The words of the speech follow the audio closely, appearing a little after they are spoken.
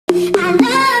Hello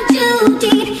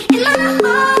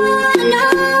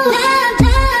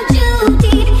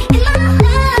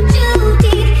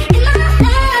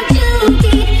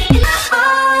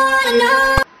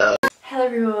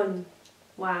everyone.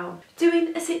 Wow.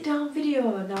 Doing a sit down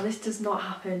video. Now this does not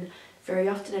happen very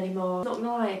often anymore. Not gonna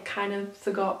lie, I kind of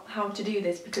forgot how to do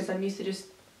this because I'm used to just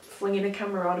flinging a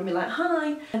camera on and be like,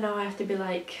 hi. And now I have to be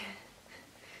like,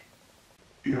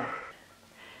 yeah.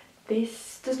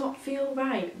 This does not feel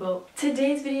right. But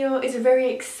today's video is a very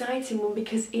exciting one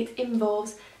because it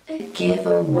involves a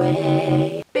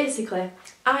giveaway. Basically,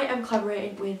 I am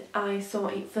collaborating with I Saw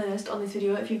It First on this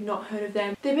video. If you've not heard of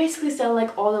them, they basically sell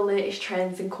like all the latest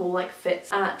trends and cool like fits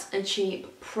at a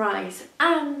cheap price,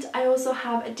 and I also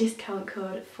have a discount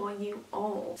code for you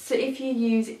all. So if you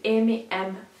use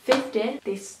AmyM50,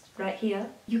 this right here,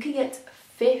 you can get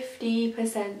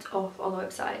 50% off on the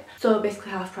website, so basically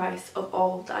half price of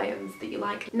all the items that you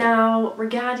like. Now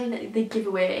regarding the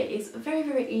giveaway, it is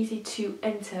very easy to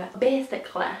enter.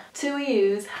 Basically, two of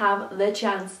yous have the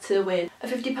chance to win a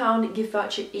 £50 gift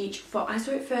voucher each for I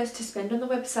Saw It First to spend on the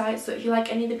website. So if you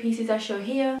like any of the pieces I show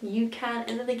here, you can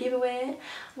enter the giveaway,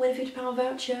 win a £50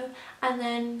 voucher, and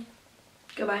then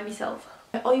go buy them yourself.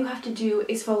 All you have to do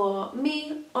is follow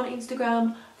me on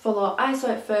Instagram, follow I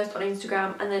Saw It First on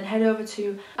Instagram, and then head over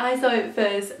to I Saw It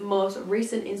First's most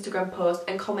recent Instagram post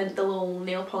and comment the little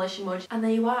nail polish emoji, and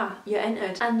there you are, you're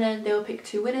entered. And then they'll pick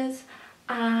two winners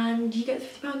and you get the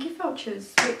 £50 gift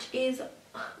vouchers, which is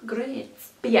great.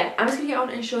 But yeah, I'm just gonna get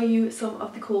on and show you some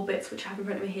of the cool bits which I have in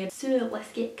front of me here. So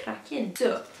let's get cracking.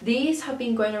 So these have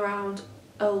been going around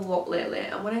a lot lately,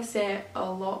 and when I say a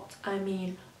lot, I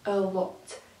mean a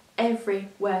lot.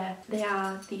 Everywhere they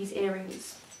are these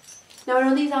earrings. Now I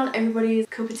know these aren't everybody's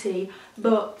cup of tea,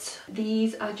 but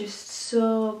these are just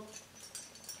so,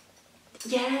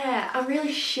 yeah, I'm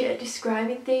really shit at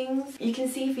describing things. You can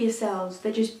see for yourselves,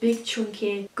 they're just big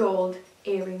chunky gold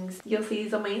earrings. You'll see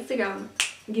these on my Instagram.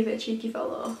 Give it a cheeky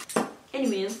follow.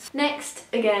 Anyways, next,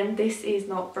 again, this is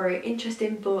not very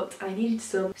interesting, but I needed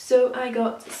some, so I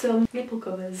got some nipple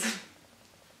covers.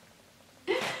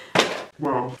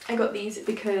 Wow. I got these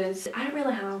because I don't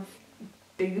really have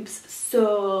boobs,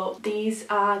 so these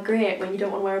are great when you don't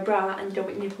want to wear a bra and you don't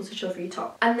want your nipples to show through your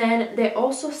top. And then they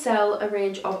also sell a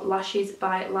range of lashes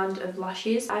by Land of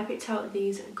Lashes. I picked out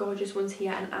these gorgeous ones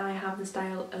here, and I have the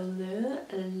style Allure,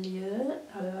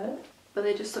 but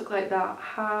they just look like that.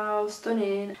 How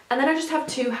stunning. And then I just have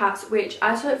two hats, which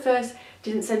I Saw It First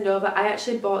didn't send over. I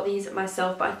actually bought these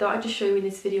myself, but I thought I'd just show you in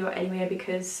this video anyway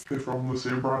because they're from the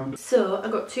same brand. So I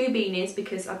got two beanies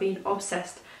because I've been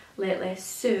obsessed lately.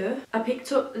 So I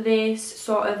picked up this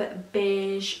sort of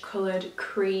beige coloured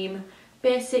cream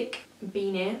basic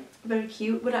beanie. Very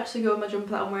cute. Would actually go with my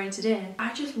jumper that I'm wearing today.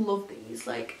 I just love these.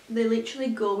 Like, they literally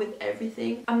go with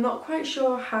everything. I'm not quite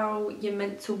sure how you're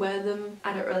meant to wear them.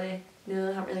 I don't really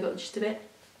know. I haven't really got the gist of it.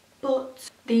 But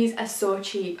these are so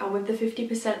cheap, and with the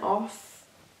 50% off,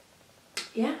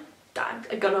 yeah,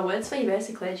 I got no words for you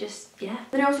basically, just yeah.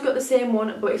 Then I also got the same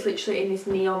one, but it's literally in this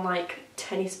neon like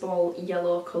tennis ball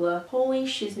yellow colour. Holy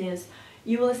shizness.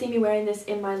 You will have seen me wearing this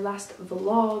in my last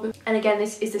vlog, and again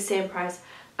this is the same price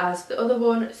as the other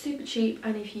one, super cheap,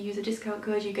 and if you use a discount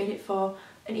code you get it for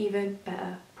an even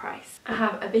better price. I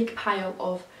have a big pile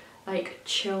of like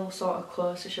chill sort of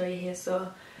clothes to show you here, so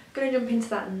I'm gonna jump into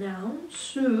that now.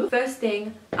 So first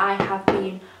thing I have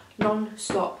been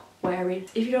non-stop wearing.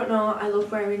 If you don't know, I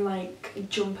love wearing like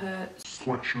jumper,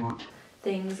 sweatshirt,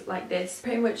 things like this.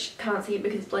 Pretty much can't see it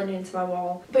because it's blending into my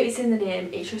wall, but it's in the name.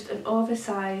 It's just an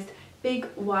oversized big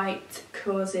white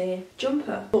cozy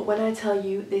jumper. But when I tell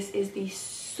you, this is the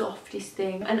softest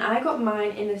thing, and I got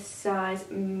mine in a size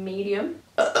medium.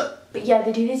 But yeah,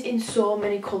 they do this in so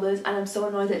many colours, and I'm so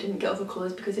annoyed that I didn't get other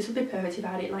colours because this would be perfect if I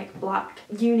had it in like black.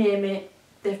 You name it,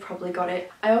 they've probably got it.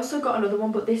 I also got another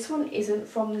one, but this one isn't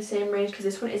from the same range because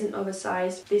this one isn't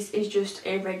oversized. This is just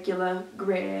a regular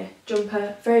grey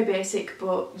jumper. Very basic,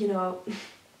 but you know,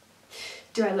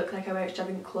 do I look like I wear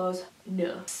extravagant clothes?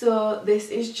 No. So this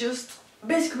is just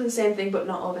basically the same thing but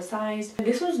not oversized.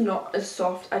 This one's not as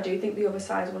soft. I do think the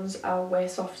oversized ones are way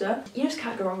softer. You just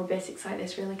can't go wrong with basics like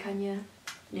this really, can you?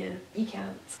 Yeah, you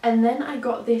can't. And then I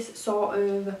got this sort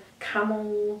of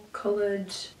camel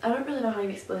coloured, I don't really know how you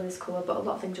explain this colour, but a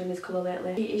lot of things are in this colour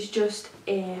lately. It is just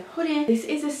a hoodie. This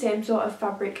is the same sort of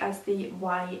fabric as the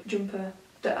white jumper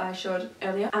that I showed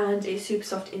earlier, and it's super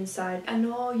soft inside. I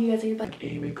know you guys are like,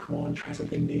 Amy, come on, try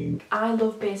something new. I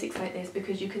love basics like this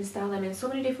because you can style them in so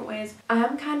many different ways. I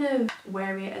am kind of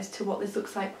wary as to what this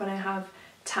looks like when I have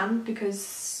tan,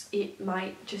 because it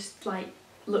might just like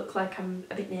look like I'm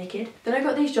a bit naked. Then I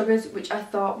got these joggers which I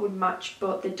thought would match,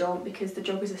 but they don't because the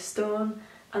joggers are stone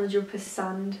and the jumper's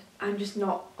sand. I'm just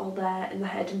not all there in the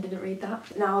head and didn't read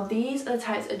that. Now these are the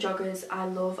types of joggers I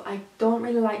love. I don't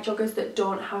really like joggers that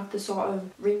don't have the sort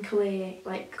of wrinkly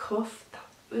like cuff.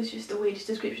 That was just the weirdest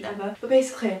description ever. But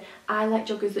basically I like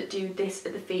joggers that do this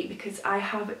at the feet because I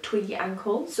have twiggy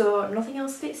ankles, so nothing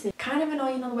else fits me. Kind of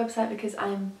annoying on the website because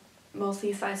I'm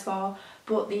mostly a size 4,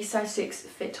 but these size 6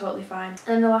 fit totally fine.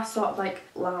 And the last sort of like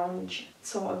lounge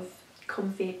sort of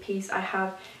comfy piece I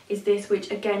have is this,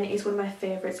 which again is one of my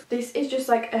favourites. This is just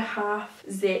like a half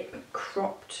zip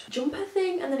cropped jumper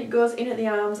thing, and then it goes in at the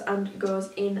arms and goes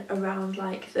in around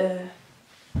like the,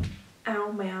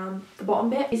 ow my arm, the bottom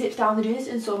bit. It zips down. They do this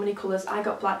in so many colours. I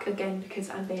got black again because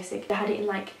I'm basic. They had it in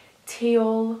like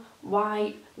teal,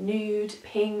 white, nude,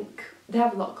 pink. They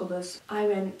have a lot of colours. I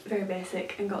went very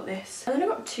basic and got this. And then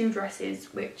I got 2 dresses,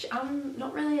 which I'm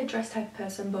not really a dress type of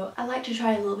person, but I like to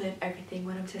try a little bit of everything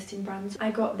when I'm testing brands.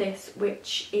 I got this,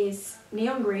 which is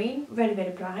neon green, very,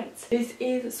 very bright. This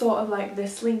is sort of like the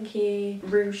slinky,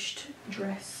 ruched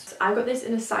dress. I got this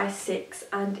in a size 6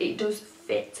 and it does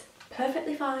fit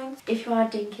perfectly fine. If you are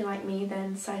dinky like me,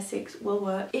 then size 6 will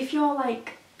work. If you're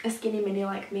like a skinny mini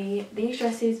like me, these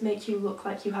dresses make you look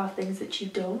like you have things that you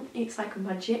don't. It's like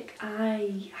magic.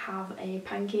 I have a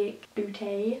pancake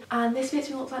booty and this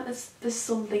makes me look like there's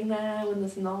something there when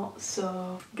there's not,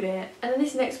 so great. And then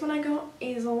this next one I got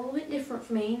is a little bit different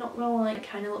for me, not gonna lie. It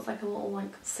kind of looks like a little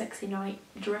like sexy night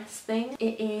dress thing.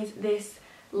 It is this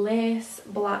lace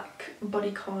black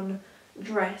bodycon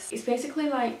dress. It's basically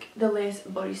like the lace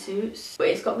bodysuits, but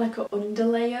it's got like an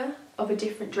underlayer of a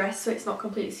different dress, so it's not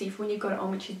completely see-through when you've got it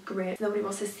on, which is great. Nobody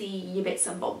wants to see your bits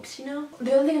and bobs, you know.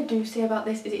 The other thing I do say about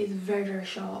this is it is very, very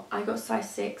short. I got size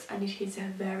 6 and it is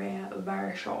very,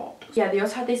 very short. Yeah, they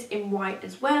also had this in white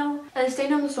as well. And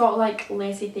staying on the sort of like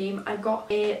lacy theme, I got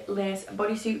a lace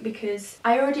bodysuit because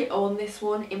I already own this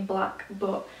one in black,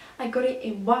 but I got it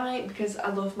in white because I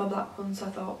love my black one, so I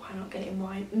thought, why not get it in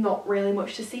white? Not really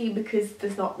much to see because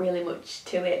there's not really much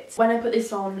to it. When I put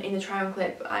this on in the try-on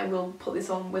clip, I will put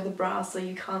this on with a bra so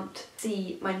you can't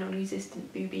see my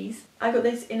non-existent boobies. I got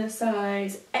this in a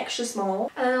size extra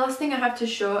small. And then the last thing I have to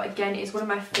show, again, is one of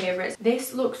my favourites.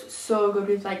 This looks so good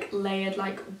with like layered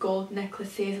like gold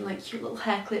necklaces and like cute little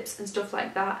hair clips and stuff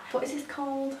like that. What is this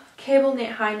called? Cable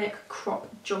knit high neck crop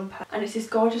jumper. And it's this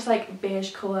gorgeous like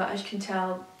beige colour, as you can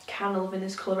tell. Kind of loving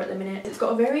this colour at the minute. It's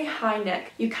got a very high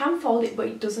neck. You can fold it, but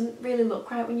it doesn't really look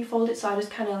right when you fold it, so I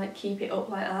just kind of like keep it up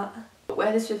like that. But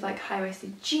wear this with like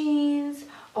high-waisted jeans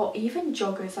or even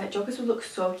joggers. Like joggers would look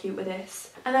so cute with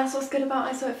this. And that's what's good about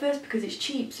I Saw It First, because it's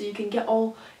cheap, so you can get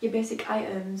all your basic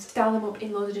items, style them up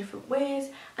in loads of different ways,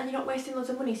 and you're not wasting loads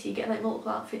of money, so you get like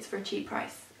multiple outfits for a cheap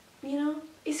price. You know?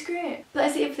 It's great. But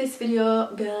that's it for this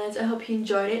video, guys. I hope you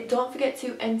enjoyed it. Don't forget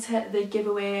to enter the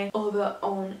giveaway over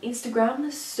on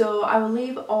Instagram, so I will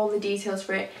leave all the details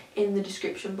for it in the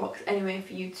description box anyway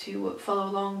for you to follow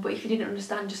along. But if you didn't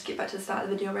understand, just skip back to the start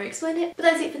of the video where I explained it. But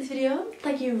that's it for this video.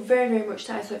 Thank you very, very much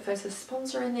to I Saw It First for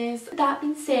sponsoring this. That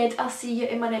being said, I'll see you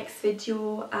in my next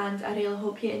video, and I really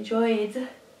hope you enjoyed.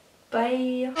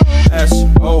 Bye.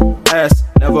 SOS,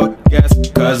 never guess,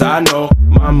 cause I know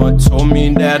mama told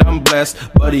me that I'm blessed,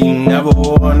 but he never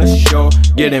wanna show.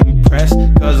 Get impressed,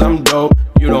 cause I'm dope.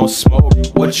 You don't smoke,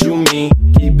 what you mean?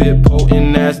 Keep it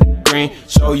potent as the green,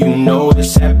 so you know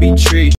this happy tree.